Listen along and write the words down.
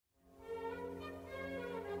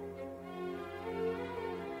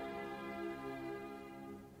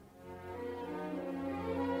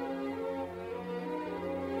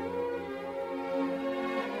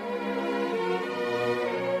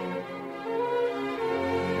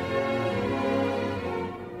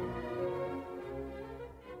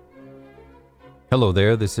Hello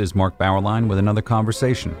there, this is Mark Bauerlein with another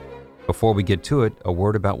conversation. Before we get to it, a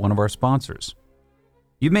word about one of our sponsors.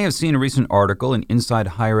 You may have seen a recent article in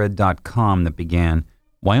InsideHigherEd.com that began,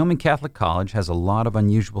 Wyoming Catholic College has a lot of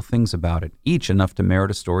unusual things about it, each enough to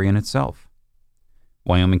merit a story in itself.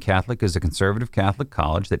 Wyoming Catholic is a conservative Catholic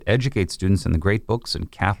college that educates students in the great books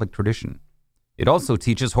and Catholic tradition. It also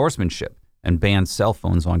teaches horsemanship and bans cell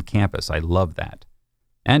phones on campus. I love that.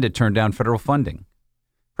 And it turned down federal funding.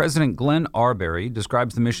 President Glenn Arbery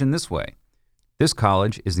describes the mission this way. This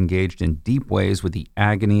college is engaged in deep ways with the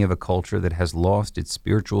agony of a culture that has lost its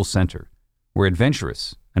spiritual center. We're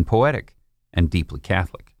adventurous and poetic and deeply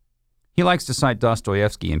Catholic. He likes to cite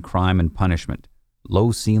Dostoevsky in Crime and Punishment.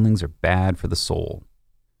 Low ceilings are bad for the soul.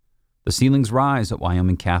 The ceilings rise at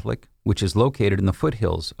Wyoming Catholic, which is located in the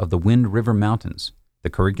foothills of the Wind River Mountains. The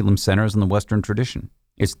curriculum centers on the Western tradition.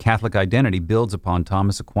 Its Catholic identity builds upon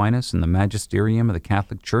Thomas Aquinas and the magisterium of the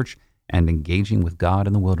Catholic Church and engaging with God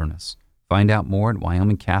in the wilderness. Find out more at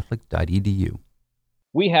wyomingcatholic.edu.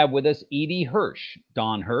 We have with us E.D. Hirsch,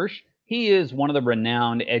 Don Hirsch. He is one of the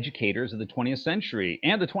renowned educators of the 20th century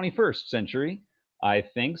and the 21st century, I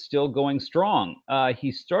think, still going strong.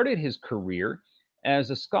 He started his career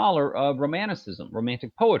as a scholar of Romanticism,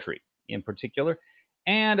 Romantic poetry in particular,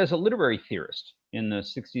 and as a literary theorist in the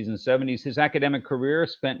 60s and 70s. His academic career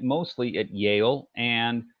spent mostly at Yale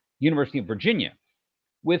and University of Virginia.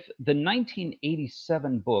 With the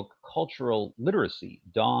 1987 book, Cultural Literacy,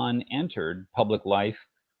 Don entered public life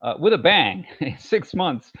with a bang, 6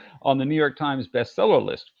 months on the New York Times bestseller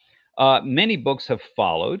list. Many books have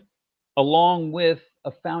followed, along with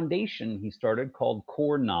a foundation he started called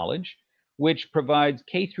Core Knowledge, which provides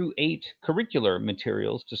K through 8 curricular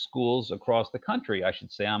materials to schools across the country. I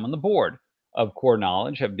should say I'm on the board of Core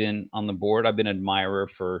Knowledge. I've been on the board. I've been an admirer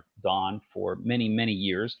for Don for many, many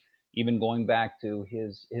years, even going back to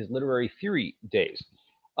his literary theory days.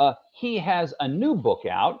 He has a new book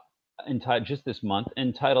out entitled just this month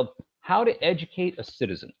entitled How to Educate a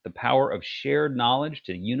Citizen, The Power of Shared Knowledge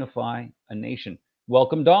to Unify a Nation.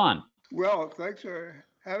 Welcome, Don. Well, thanks for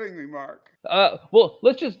having me, Mark. Well,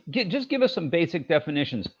 let's just give us some basic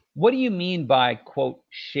definitions. What do you mean by, quote,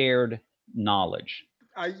 shared knowledge?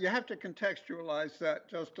 You have to contextualize that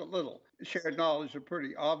just a little. Shared knowledge is a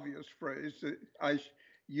pretty obvious phrase.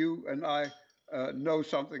 You and I know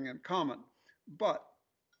something in common. But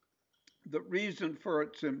the reason for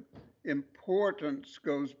its importance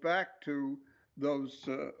goes back to those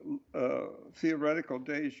theoretical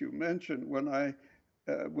days you mentioned when I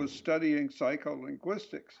was studying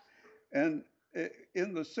psycholinguistics. And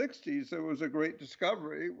in the 60s, there was a great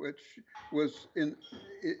discovery, which was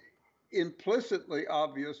implicitly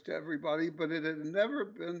obvious to everybody, but it had never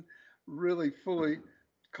been really fully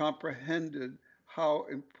comprehended how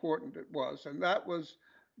important it was. And that was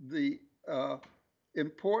the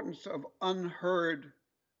importance of unheard,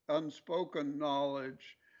 unspoken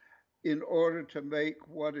knowledge in order to make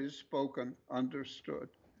what is spoken understood.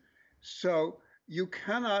 So you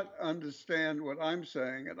cannot understand what I'm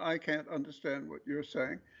saying, and I can't understand what you're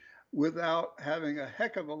saying, without having a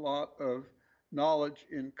heck of a lot of knowledge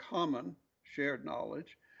in common, shared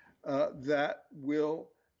knowledge, that will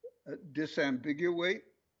disambiguate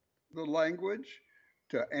the language,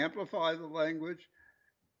 to amplify the language,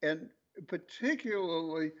 and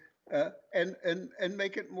particularly and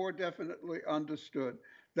make it more definitely understood.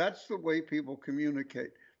 That's the way people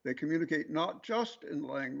communicate. They communicate not just in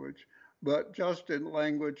language, but just in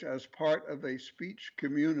language as part of a speech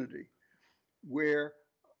community where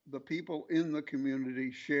the people in the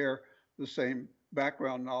community share the same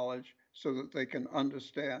background knowledge so that they can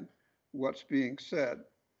understand what's being said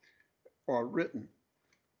or written.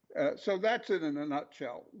 So that's it in a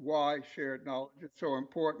nutshell, why shared knowledge is so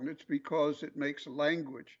important. It's because it makes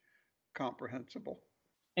language comprehensible.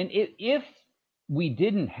 And if we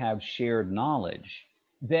didn't have shared knowledge,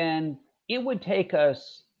 then it would take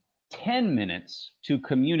us 10 minutes to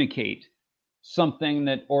communicate something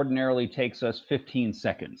that ordinarily takes us 15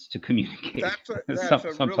 seconds to communicate. That's a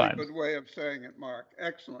really good way of saying it, Mark.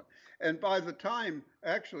 Excellent. And by the time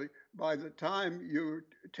you're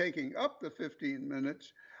taking up the 15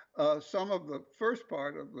 minutes, some of the first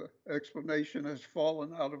part of the explanation has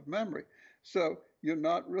fallen out of memory. So you're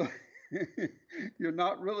not really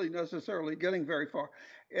necessarily getting very far.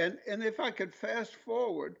 And if I could fast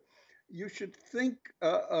forward, you should think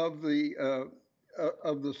of the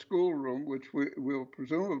schoolroom, which we'll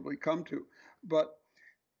presumably come to. But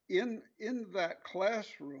in that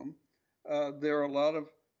classroom, there are a lot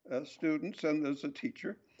of students, and there's a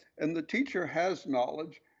teacher, and the teacher has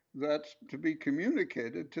knowledge that's to be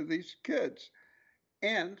communicated to these kids.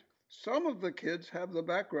 And Some of the kids have the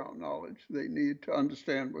background knowledge they need to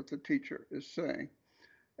understand what the teacher is saying,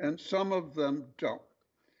 and some of them don't.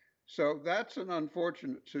 So that's an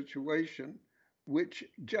unfortunate situation which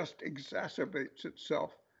just exacerbates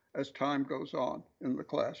itself as time goes on in the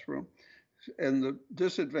classroom. And the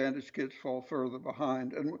disadvantaged kids fall further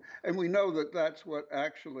behind. And we know that that's what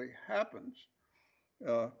actually happens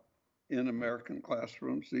uh, in American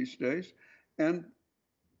classrooms these days. And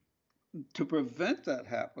to prevent that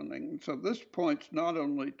happening, so this points not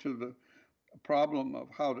only to the problem of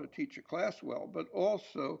how to teach a class well, but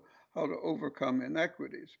also how to overcome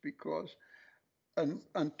inequities, because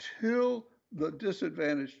until the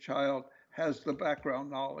disadvantaged child has the background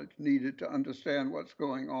knowledge needed to understand what's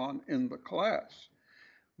going on in the class,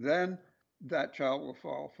 then that child will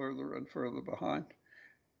fall further and further behind.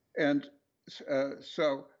 And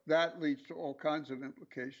so that leads to all kinds of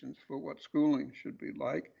implications for what schooling should be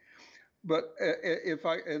like. But if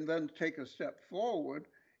I, and then take a step forward,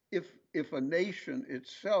 if a nation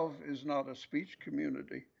itself is not a speech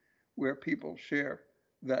community where people share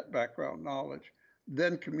that background knowledge,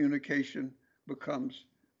 then communication becomes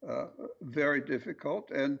very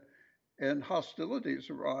difficult, and hostilities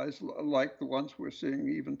arise like the ones we're seeing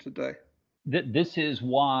even today. This is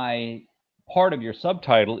why part of your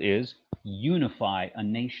subtitle is Unify a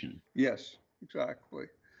Nation. Yes, exactly.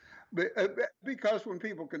 Because when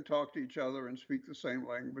people can talk to each other and speak the same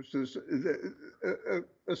language, there's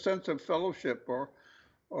a sense of fellowship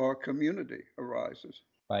or community arises.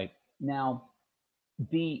 Right. Now,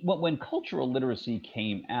 when cultural literacy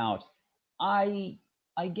came out, I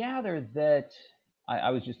I gathered that I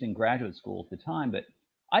was just in graduate school at the time, but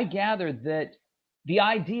I gathered that the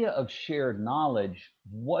idea of shared knowledge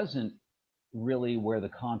wasn't really where the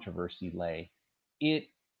controversy lay. It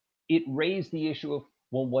it raised the issue of,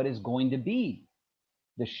 well, what is going to be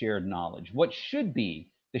the shared knowledge? What should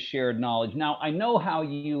be the shared knowledge? Now, I know how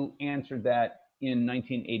you answered that in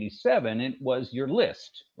 1987. It was your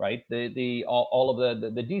list, right? The all of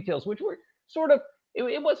the details, which were sort of,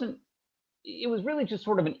 it wasn't, it was really just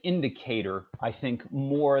sort of an indicator, I think,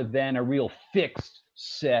 more than a real fixed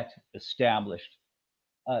set, established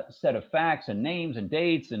set of facts and names and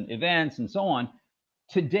dates and events and so on.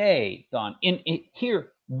 Today, Don, in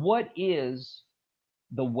here, what is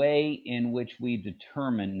the way in which we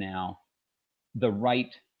determine now the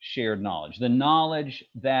right shared knowledge, the knowledge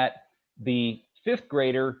that the fifth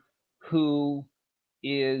grader who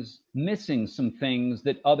is missing some things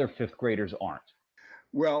that other fifth graders aren't?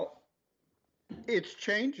 Well, it's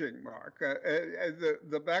changing, Mark.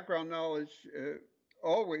 The background knowledge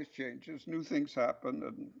always changes. New things happen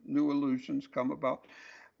and new illusions come about.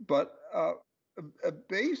 But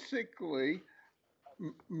basically,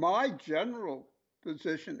 my general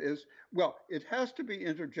position is, well, it has to be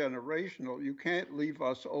intergenerational. You can't leave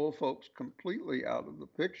us old folks completely out of the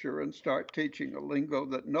picture and start teaching a lingo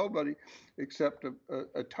that nobody except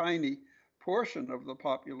a tiny portion of the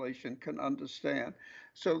population can understand.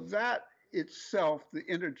 So that itself, the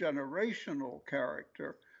intergenerational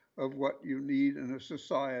character of what you need in a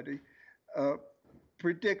society, uh,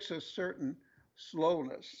 predicts a certain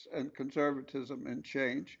slowness and conservatism in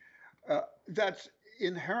change. That's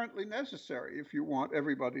inherently necessary if you want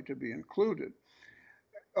everybody to be included.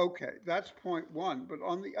 Okay, that's point one. But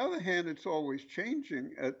on the other hand, it's always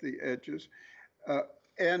changing at the edges. Uh,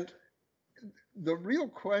 and the real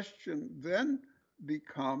question then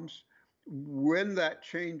becomes, when that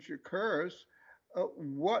change occurs,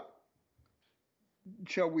 what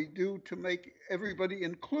shall we do to make everybody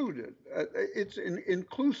included? It's in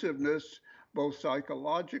inclusiveness, both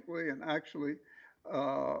psychologically and actually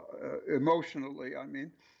emotionally, I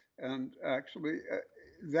mean, and actually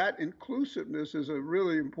that inclusiveness is a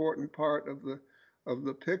really important part of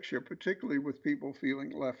the picture, particularly with people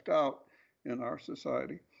feeling left out in our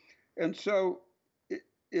society. And so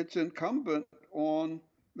it's incumbent on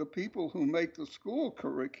the people who make the school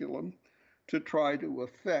curriculum to try to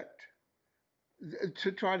affect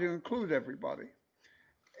to try to include everybody,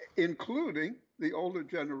 including the older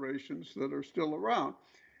generations that are still around.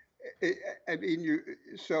 I mean,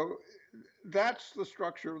 so that's the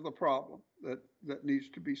structure of the problem that needs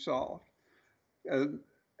to be solved. And,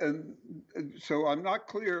 and so I'm not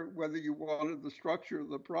clear whether you wanted the structure of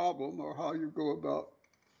the problem or how you go about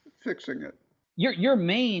fixing it. Your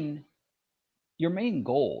main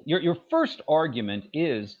goal, your first argument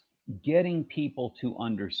is getting people to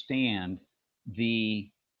understand the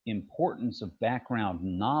importance of background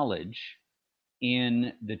knowledge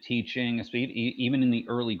in the teaching, even in the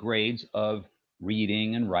early grades of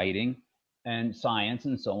reading and writing and science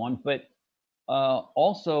and so on, but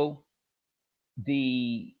also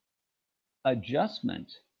the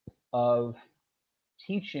adjustment of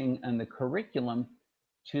teaching and the curriculum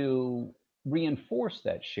to reinforce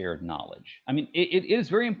that shared knowledge? I mean, it is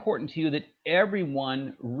very important to you that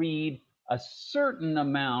everyone read a certain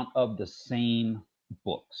amount of the same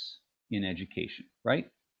books in education, right?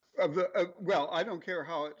 Well, I don't care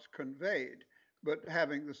how it's conveyed, but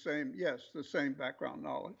having the same, yes, the same background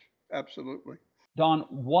knowledge. Absolutely. Don,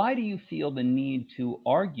 why do you feel the need to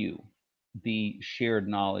argue the shared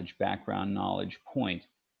knowledge, background knowledge point?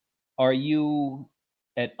 Are you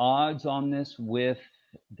at odds on this with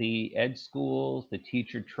the ed schools, the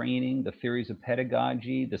teacher training, the theories of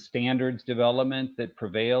pedagogy, the standards development that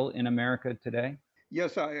prevail in America today?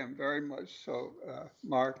 Yes, I am very much so,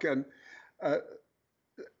 Mark. And uh,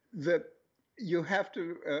 that you have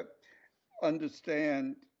to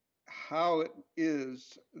understand how it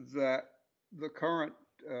is that the current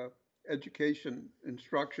uh, education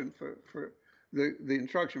instruction for the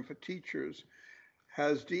instruction for teachers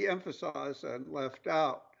has de-emphasized and left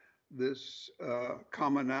out this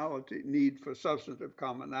commonality, need for substantive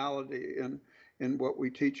commonality in what we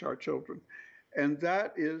teach our children. And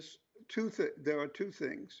that is there are two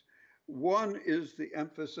things. One is the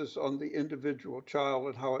emphasis on the individual child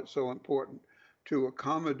and how it's so important to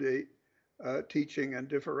accommodate teaching and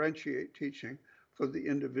differentiate teaching for the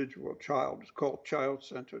individual child. It's called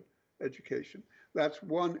child-centered education. That's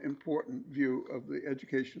one important view of the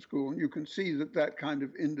education school. And you can see that that kind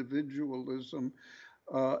of individualism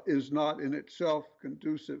is not in itself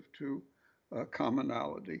conducive to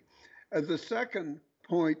commonality. The second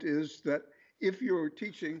point is that if you're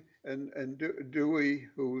teaching, and Dewey,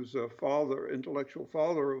 who was a father, intellectual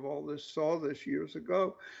father of all this, saw this years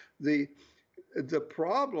ago, the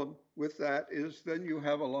problem with that is then you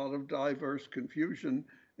have a lot of diverse confusion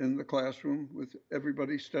in the classroom with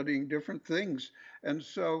everybody studying different things. And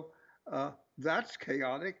so that's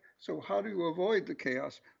chaotic. So how do you avoid the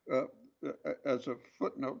chaos? As a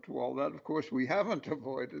footnote to all that, of course, we haven't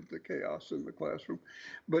avoided the chaos in the classroom.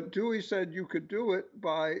 But Dewey said you could do it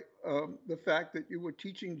by the fact that you were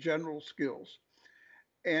teaching general skills.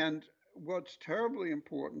 And what's terribly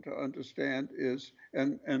important to understand is,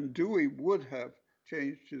 and Dewey would have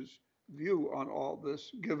changed his view on all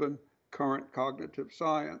this given current cognitive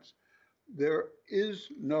science, there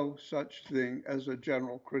is no such thing as a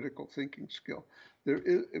general critical thinking skill,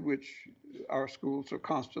 which our schools are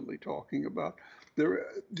constantly talking about.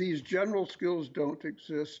 These general skills don't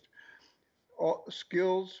exist. All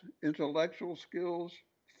skills, intellectual skills,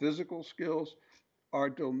 physical skills are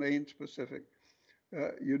domain specific.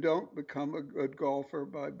 You don't become a good golfer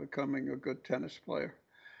by becoming a good tennis player.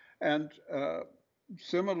 And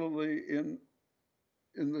similarly, in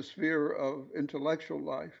the sphere of intellectual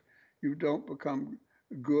life, you don't become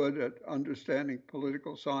good at understanding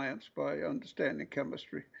political science by understanding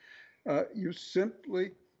chemistry. You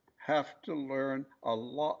simply have to learn a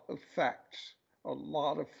lot of facts, a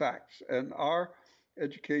lot of facts. And our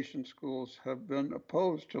education schools have been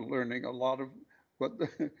opposed to learning a lot of what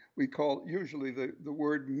we call, usually the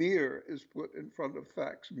word mere is put in front of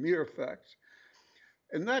facts, mere facts.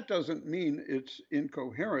 And that doesn't mean it's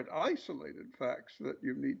incoherent, isolated facts that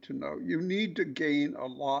you need to know. You need to gain a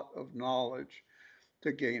lot of knowledge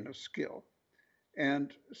to gain a skill.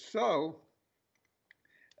 And so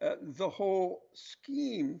the whole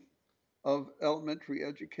scheme of elementary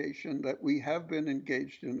education that we have been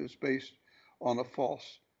engaged in is based on a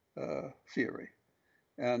false theory.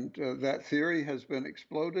 And that theory has been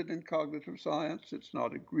exploded in cognitive science. It's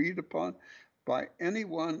not agreed upon by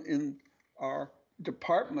anyone in our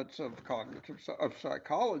departments of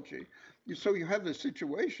psychology. So you have this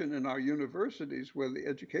situation in our universities where the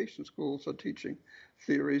education schools are teaching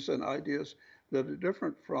theories and ideas that are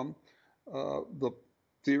different from the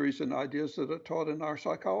theories and ideas that are taught in our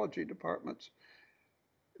psychology departments.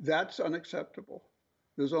 That's unacceptable.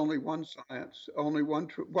 There's only one science, only one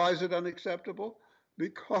truth. Why is it unacceptable?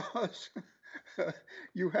 Because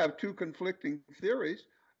you have two conflicting theories.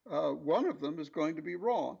 One of them is going to be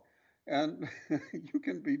wrong. And you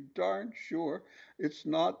can be darn sure it's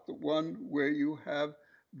not the one where you have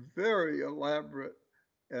very elaborate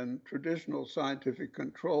and traditional scientific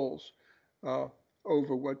controls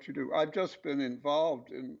over what you do. I've just been involved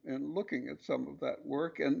in looking at some of that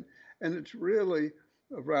work, and it's really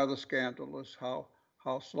rather scandalous how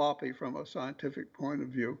sloppy from a scientific point of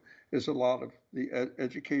view is a lot of the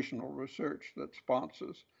educational research that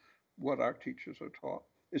sponsors what our teachers are taught.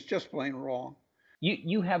 It's just plain wrong.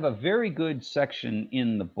 You have a very good section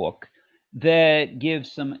in the book that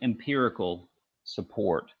gives some empirical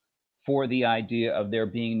support for the idea of there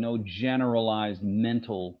being no generalized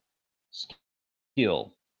mental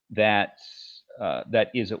skill that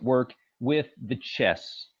is at work with the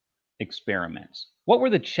chess experiments. What were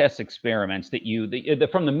the chess experiments that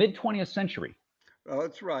from the mid 20th century? Well,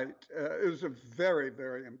 that's right. It was a very,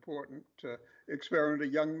 very important experiment. A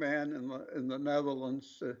young man in the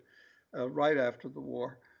Netherlands, right after the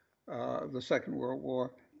war, the Second World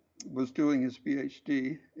War, was doing his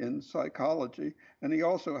PhD in psychology, and he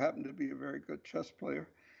also happened to be a very good chess player.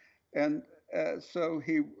 And so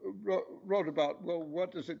he wrote about, well,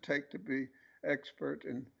 what does it take to be expert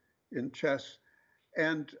in chess?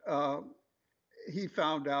 And he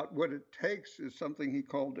found out what it takes is something he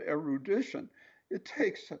called erudition. It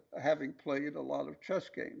takes having played a lot of chess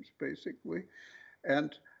games, basically.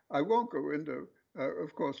 And I won't go into,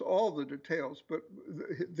 of course, all the details, but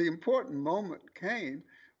the important moment came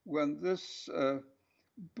when this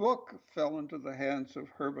book fell into the hands of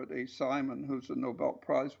Herbert A. Simon, who's a Nobel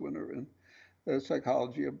Prize winner in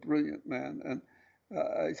psychology, a brilliant man. And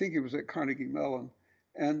I think he was at Carnegie Mellon.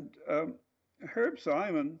 And Herb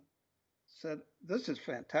Simon said, this is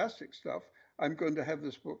fantastic stuff. I'm going to have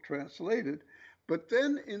this book translated. But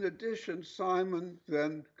then, in addition, Simon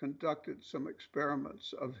then conducted some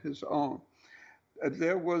experiments of his own.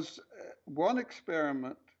 There was one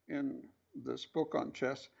experiment in this book on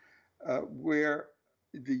chess where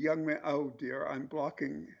the young man, oh dear, I'm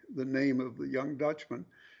blocking the name of the young Dutchman.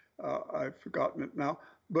 I've forgotten it now.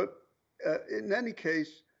 But in any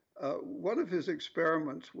case, one of his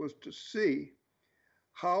experiments was to see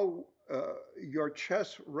how your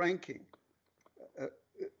chess ranking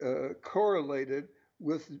correlated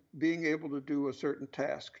with being able to do a certain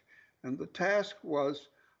task. And the task was,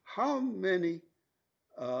 how many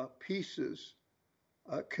pieces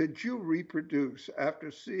could you reproduce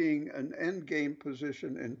after seeing an endgame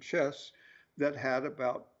position in chess that had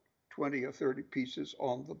about 20 or 30 pieces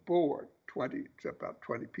on the board, about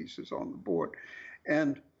 20 pieces on the board.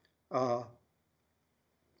 And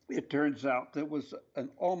it turns out there was an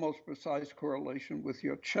almost precise correlation with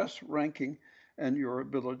your chess ranking and your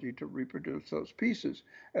ability to reproduce those pieces.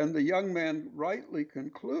 And the young man rightly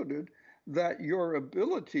concluded that your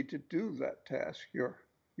ability to do that task, your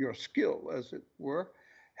skill, as it were,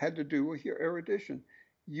 had to do with your erudition.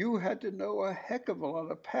 You had to know a heck of a lot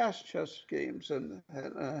of past chess games and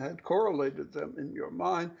had correlated them in your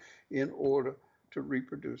mind in order to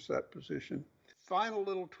reproduce that position. Final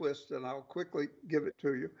little twist, and I'll quickly give it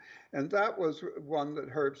to you. And that was one that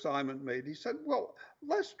Herb Simon made. He said, well,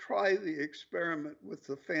 let's try the experiment with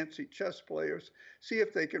the fancy chess players, see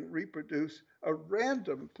if they can reproduce a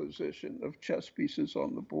random position of chess pieces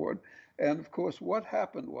on the board. And of course, what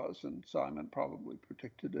happened was, and Simon probably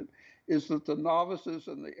predicted it, is that the novices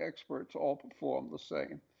and the experts all performed the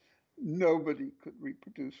same. Nobody could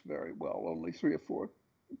reproduce very well, only 3 or 4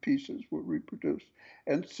 pieces were reproduced.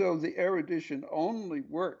 And so the erudition only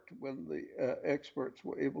worked when the experts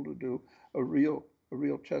were able to do a real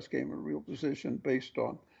chess game, a real position based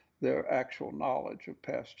on their actual knowledge of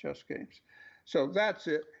past chess games. So that's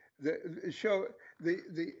it. The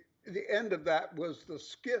end of that was the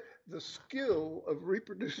skill of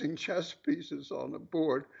reproducing chess pieces on a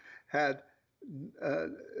board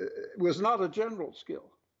was not a general skill.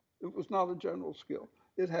 It was not a general skill.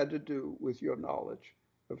 It had to do with your knowledge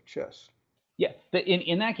of chess. Yeah,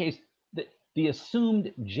 in that case, the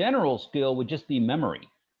assumed general skill would just be memory,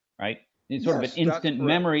 right? It's sort of an instant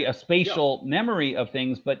memory, a spatial memory of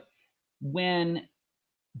things. But when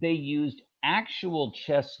they used actual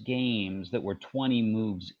chess games that were 20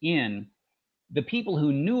 moves in, the people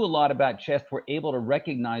who knew a lot about chess were able to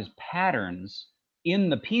recognize patterns in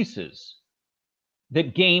the pieces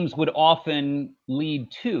that games would often lead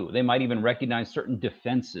to. They might even recognize certain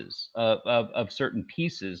defenses of certain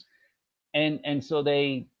pieces. And so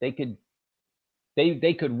they could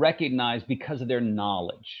recognize, because of their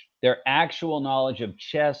knowledge, their actual knowledge of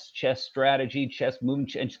chess strategy, chess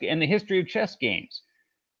movement, and the history of chess games.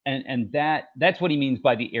 And that's what he means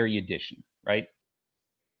by the erudition, right?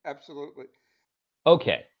 Absolutely.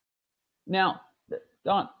 Okay. Now,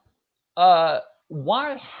 Don,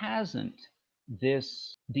 why hasn't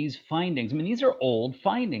these findings? I mean, these are old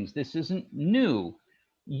findings. This isn't new.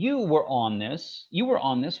 You were on this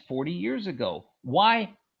 40 years ago.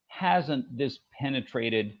 Why hasn't this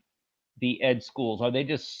penetrated the ed schools? Are they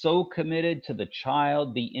just so committed to the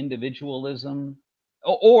child, the individualism?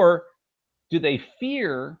 Or do they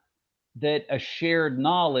fear that a shared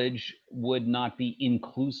knowledge would not be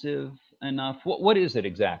inclusive enough? What is it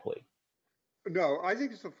exactly? No, I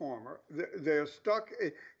think it's the former. They're stuck.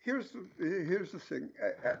 Here's the thing.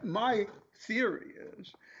 My theory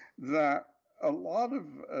is that a lot of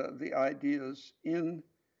the ideas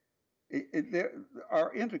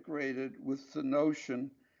are integrated with the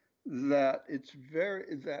notion that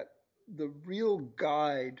that the real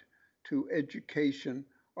guide to education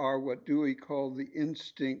are what Dewey called the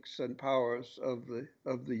instincts and powers of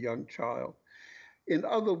the young child. In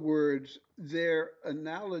other words, they're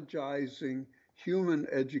analogizing human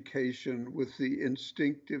education with the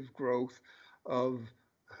instinctive growth of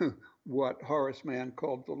what Horace Mann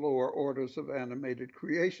called the lower orders of animated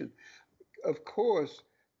creation. Of course,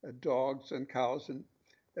 dogs and cows and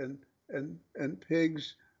and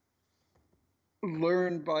pigs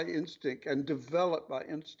learn by instinct and develop by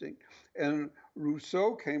instinct. And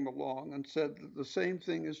Rousseau came along and said that the same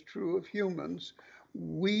thing is true of humans.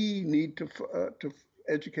 We need to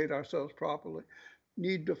educate ourselves properly,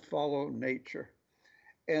 need to follow nature.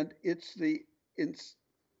 And it's the in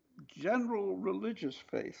general religious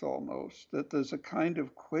faith almost that there's a kind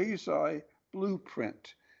of quasi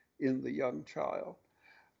blueprint in the young child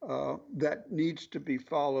that needs to be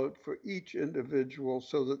followed for each individual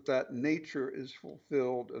so that that nature is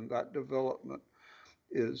fulfilled and that development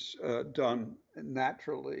is done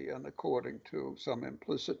naturally and according to some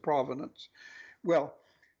implicit provenance. Well,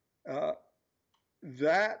 uh,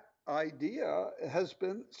 that idea has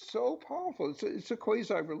been so powerful. It's a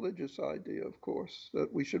quasi-religious idea, of course,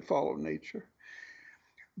 that we should follow nature.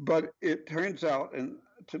 But it turns out, and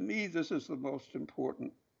to me, this is the most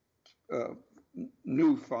important uh,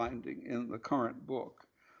 new finding in the current book,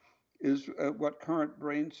 is what current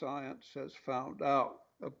brain science has found out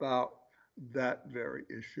about that very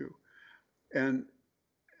issue. And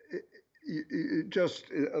just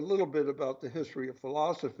a little bit about the history of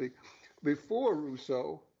philosophy. Before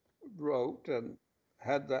Rousseau wrote and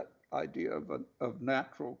had that idea of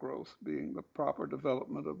natural growth being the proper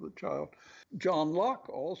development of the child, John Locke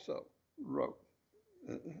also wrote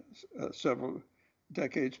several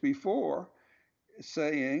decades before,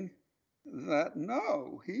 saying that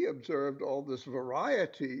no, he observed all this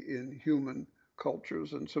variety in human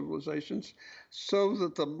cultures and civilizations, so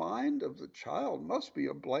that the mind of the child must be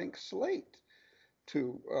a blank slate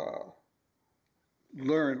to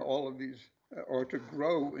learn all of these or to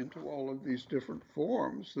grow into all of these different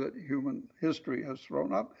forms that human history has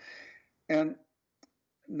thrown up. And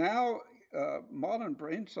now modern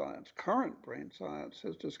brain science, current brain science,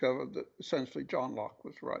 has discovered that essentially John Locke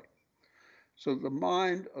was right. So the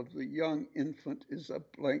mind of the young infant is a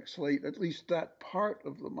blank slate, at least that part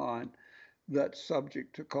of the mind that's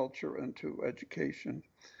subject to culture and to education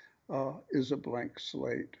is a blank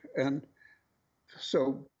slate. And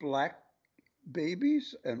so black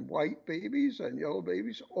babies and white babies and yellow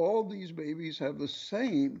babies, all these babies have the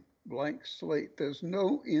same blank slate. There's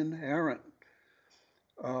no inherent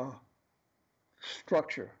uh,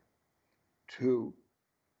 structure to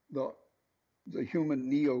the the human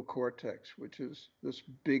neocortex, which is this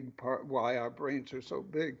big part, why our brains are so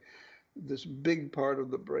big, this big part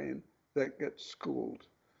of the brain that gets schooled.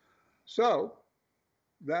 So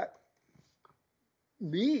that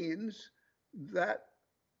means that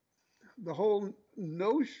the whole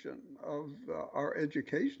notion of our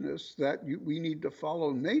educationists that we need to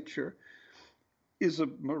follow nature is a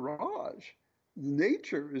mirage.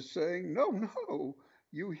 Nature is saying, no, no,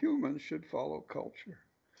 you humans should follow culture.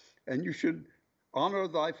 And you should honor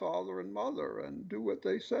thy father and mother and do what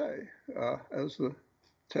they say, as the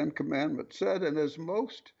Ten Commandments said, and as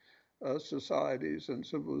most societies and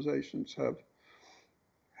civilizations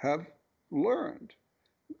have learned.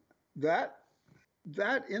 That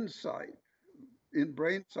that insight in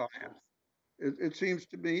brain science, it seems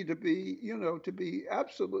to me to be, to be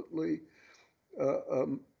absolutely uh,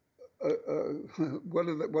 um,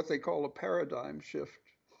 what they call a paradigm shift,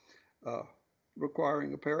 uh,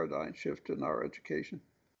 requiring a paradigm shift in our education.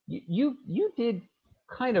 You did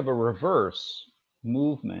kind of a reverse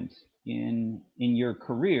movement in your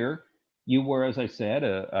career. You were, as I said,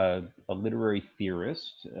 a literary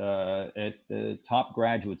theorist at the top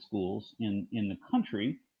graduate schools in the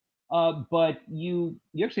country, but you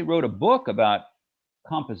actually wrote a book about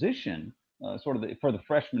composition, sort of for the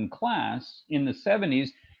freshman class in the 70s.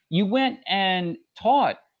 You went and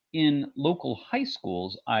taught in local high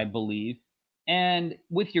schools, I believe. And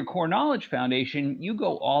with your Core Knowledge Foundation, you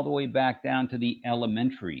go all the way back down to the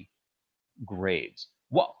elementary grades.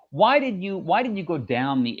 Why did you go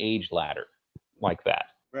down the age ladder like that?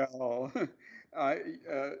 Well, I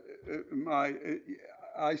my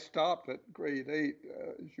I stopped at grade 8,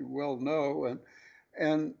 as you well know,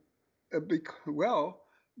 and well,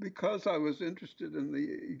 because I was interested in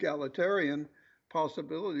the egalitarian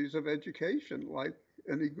possibilities of education, like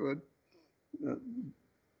any good uh,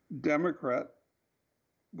 Democrat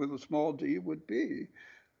with a small d would be.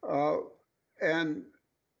 Uh, and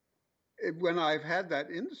when I've had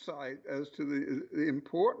that insight as to the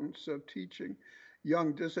importance of teaching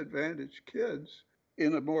young disadvantaged kids,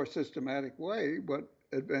 in a more systematic way what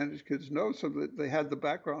advantaged kids know so that they had the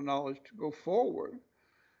background knowledge to go forward.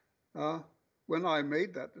 Uh, when I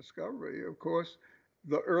made that discovery, of course,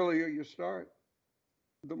 the earlier you start,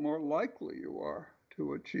 the more likely you are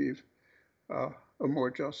to achieve uh, a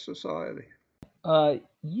more just society.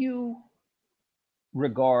 You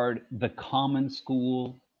regard the common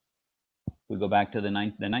school, we go back to the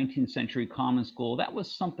 19th century common school, that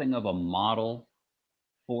was something of a model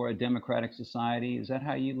for a democratic society. Is that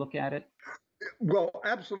how you look at it? Well,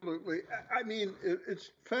 absolutely. I mean,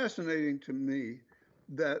 it's fascinating to me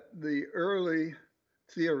that the early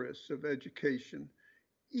theorists of education,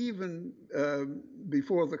 even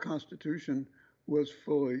before the Constitution was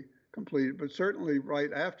fully completed, but certainly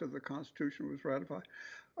right after the Constitution was ratified,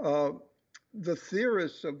 uh, the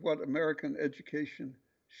theorists of what American education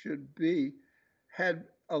should be had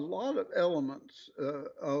a lot of elements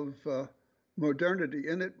of modernity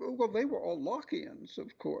in it. Well, they were all Lockeans,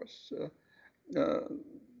 of course. Uh,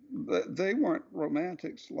 they weren't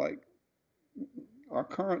romantics like our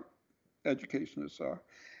current educationists are.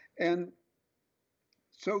 And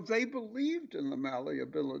so they believed in the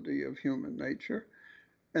malleability of human nature,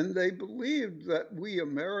 and they believed that we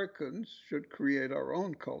Americans should create our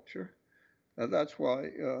own culture. That's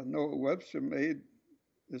why Noah Webster made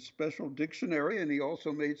a special dictionary, and he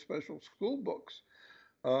also made special school books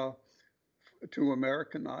uh, to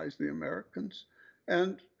Americanize the Americans.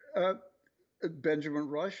 And uh, Benjamin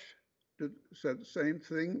Rush said the same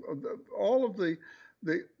thing. All of the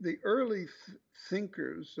early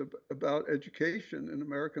thinkers about education in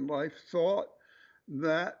American life thought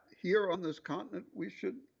that here on this continent we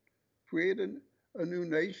should create a new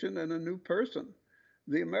nation and a new person,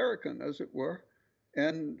 the American, as it were,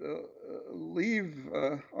 and leave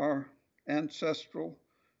our ancestral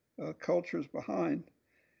cultures behind.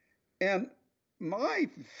 And my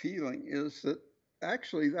feeling is that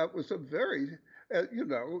actually that was a very,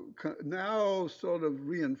 now sort of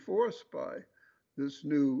reinforced by this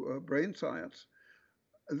new brain science,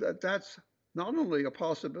 that's not only a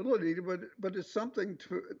possibility, but it's something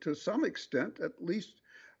to some extent, at least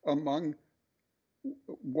among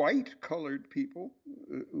white colored people,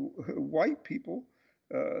 white people.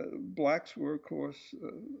 Blacks were, of course,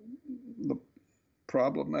 the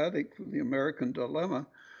problematic for the American dilemma.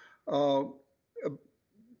 Uh,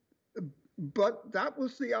 but that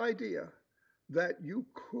was the idea that you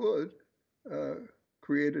could uh,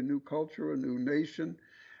 create a new culture, a new nation.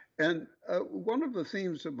 And one of the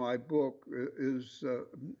themes of my book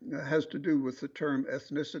has to do with the term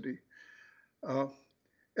ethnicity. Uh,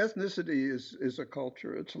 Ethnicity is a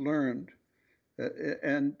culture, it's learned,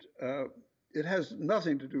 and it has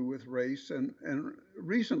nothing to do with race. And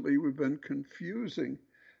recently we've been confusing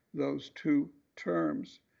those two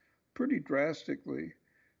terms pretty drastically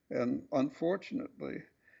and unfortunately.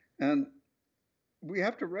 And we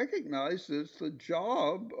have to recognize it's the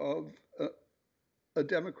job of a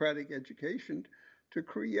democratic education to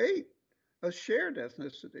create a shared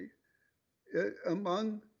ethnicity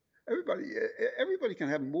among everybody. Everybody can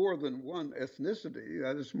have more than one ethnicity,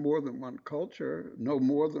 that is, more than one culture, know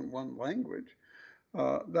more than one language.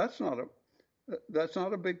 That's not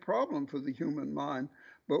a big problem for the human mind.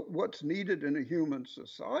 But what's needed in a human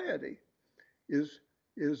society is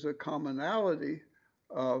is a commonality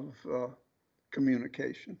of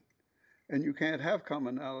communication. And you can't have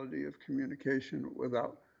commonality of communication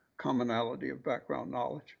without commonality of background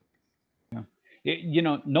knowledge. Yeah. You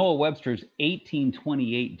know, Noah Webster's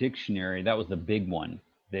 1828 dictionary, that was the big one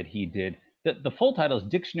that he did. The full title is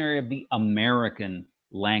Dictionary of the American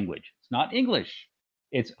Language. It's not English,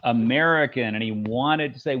 it's American. And he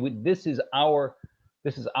wanted to say, this is our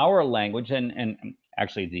language. And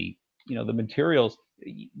actually the materials,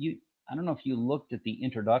 you, I don't know if you looked at the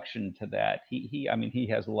introduction to that. I mean, he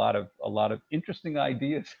has a lot of interesting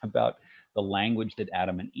ideas about the language that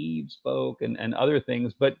Adam and Eve spoke and other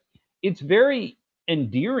things. But it's very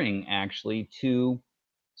endearing, actually, to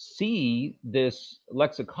see this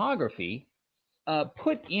lexicography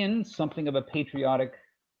put in something of a patriotic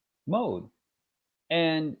mode.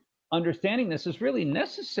 And understanding this is really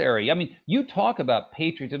necessary. I mean, you talk about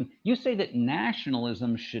patriotism, you say that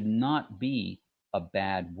nationalism should not be a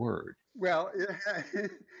bad word. Well,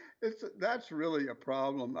 that's really a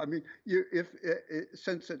problem. I mean,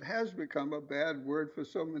 since it has become a bad word for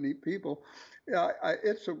so many people,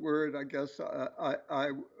 it's a word I guess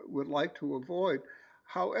I would like to avoid.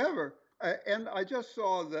 However, and I just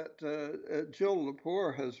saw that Jill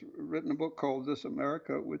Lepore has written a book called This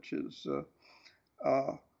America, which is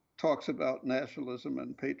talks about nationalism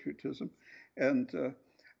and patriotism, and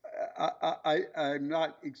I'm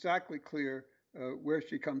not exactly clear where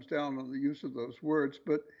she comes down on the use of those words,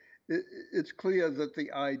 but it's clear that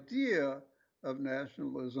the idea of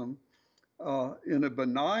nationalism in a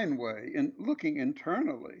benign way, in looking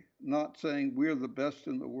internally, not saying we're the best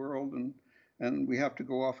in the world and we have to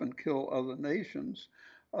go off and kill other nations,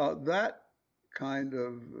 that kind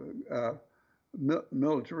of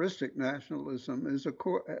militaristic nationalism is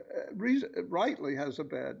rightly has a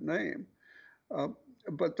bad name,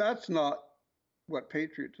 but that's not what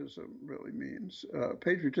patriotism really means.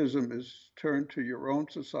 Patriotism is turn to your own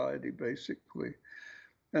society, basically,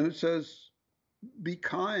 and it says be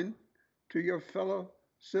kind to your fellow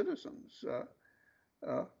citizens.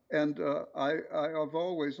 And I've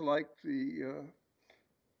always liked the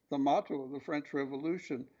motto of the French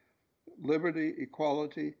Revolution: liberty,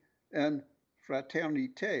 equality, and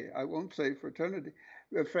fraternité. I won't say fraternity.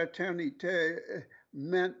 Fraternité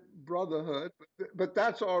meant brotherhood, but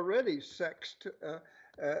that's already sexed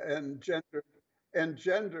and gendered. And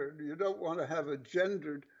gendered. You don't want to have a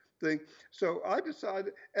gendered thing. So I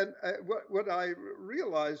decided, and what I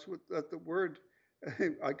realized with that the word,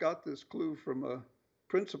 I got this clue from a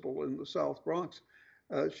principal in the South Bronx.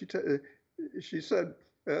 She said,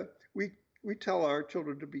 we tell our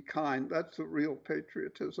children to be kind. That's the real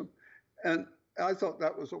patriotism. And I thought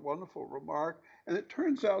that was a wonderful remark. And it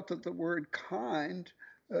turns out that the word kind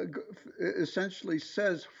essentially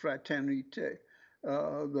says fraternité.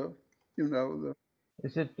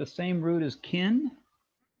 Is it the same root as kin?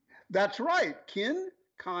 That's right. Kin,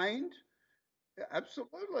 kind,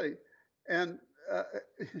 absolutely. And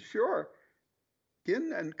sure,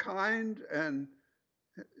 kin and kind and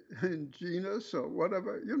genus or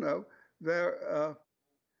whatever, they're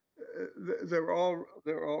all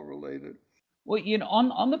related. Well,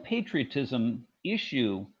 on the patriotism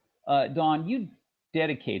issue, Don, you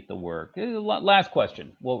dedicate the work. Last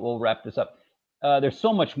question. We'll wrap this up. There's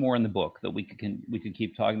so much more in the book that we could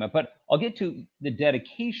keep talking about, but I'll get to the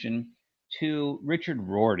dedication to Richard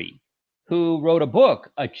Rorty, who wrote a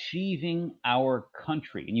book, Achieving Our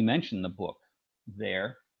Country, and you mentioned the book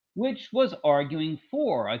there, which was arguing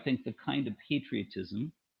for, I think, the kind of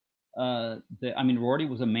patriotism Rorty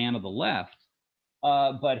was a man of the left,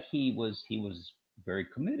 but he was very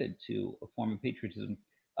committed to a form of patriotism.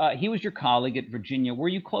 He was your colleague at Virginia. Were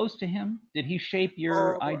you close to him? Did he shape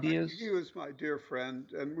your ideas? He was my dear friend,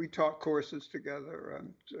 and we taught courses together.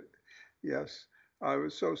 And yes, I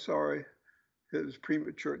was so sorry his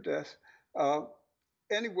premature death.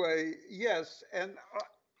 Anyway, yes, and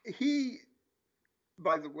he,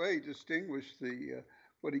 by the way, distinguished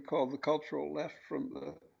what he called the cultural left from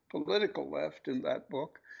the political left in that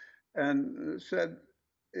book, and said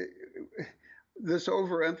this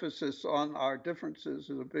overemphasis on our differences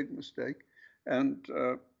is a big mistake, and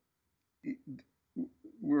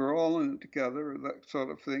we're all in it together, that sort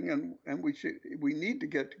of thing, and we need to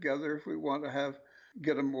get together if we want to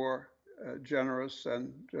get a more generous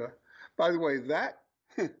and by the way, that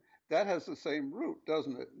that has the same root,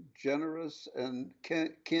 doesn't it? Generous and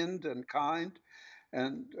kind and kind,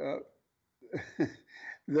 and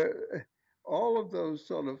all of those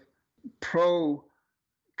sort of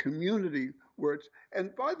pro-community words.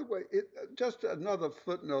 And by the way, just another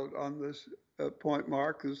footnote on this point,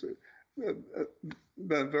 Mark, is been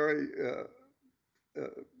a very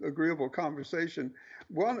agreeable conversation.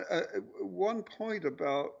 One point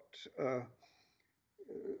about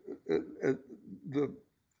the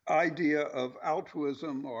idea of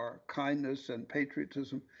altruism or kindness and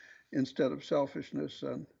patriotism instead of selfishness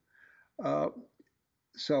and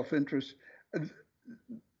self-interest.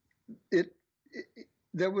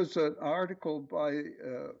 There was an article by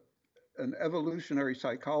an evolutionary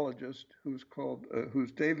psychologist who's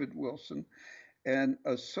David Wilson, and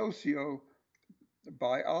a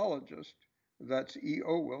sociobiologist, that's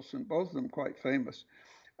E.O. Wilson, both of them quite famous.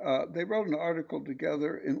 They wrote an article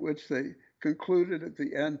together in which they concluded at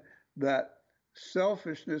the end that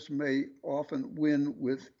selfishness may often win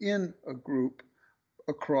within a group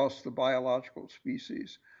across the biological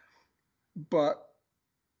species, but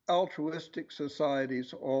altruistic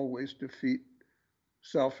societies always defeat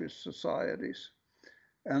selfish societies.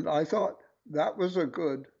 And I thought that was a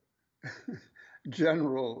good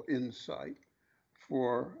general insight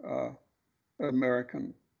for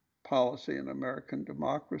American policy and American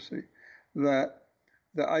democracy, that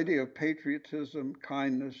the idea of patriotism,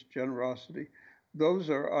 kindness, generosity, those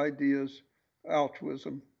are ideas,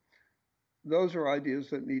 altruism, those are ideas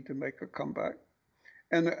that need to make a comeback,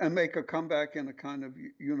 and make a comeback in a kind of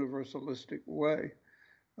universalistic way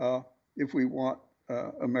if we want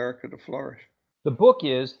America to flourish. The book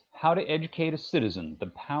is How to Educate a Citizen, The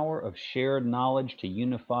Power of Shared Knowledge to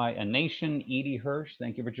Unify a Nation. Edie Hirsch,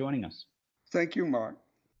 thank you for joining us. Thank you, Mark.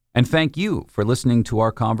 And thank you for listening to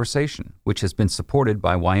our conversation, which has been supported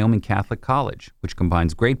by Wyoming Catholic College, which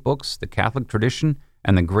combines great books, the Catholic tradition,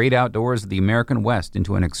 and the great outdoors of the American West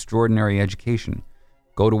into an extraordinary education.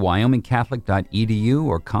 Go to wyomingcatholic.edu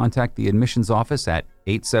or contact the admissions office at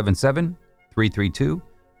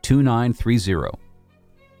 877-332-2930.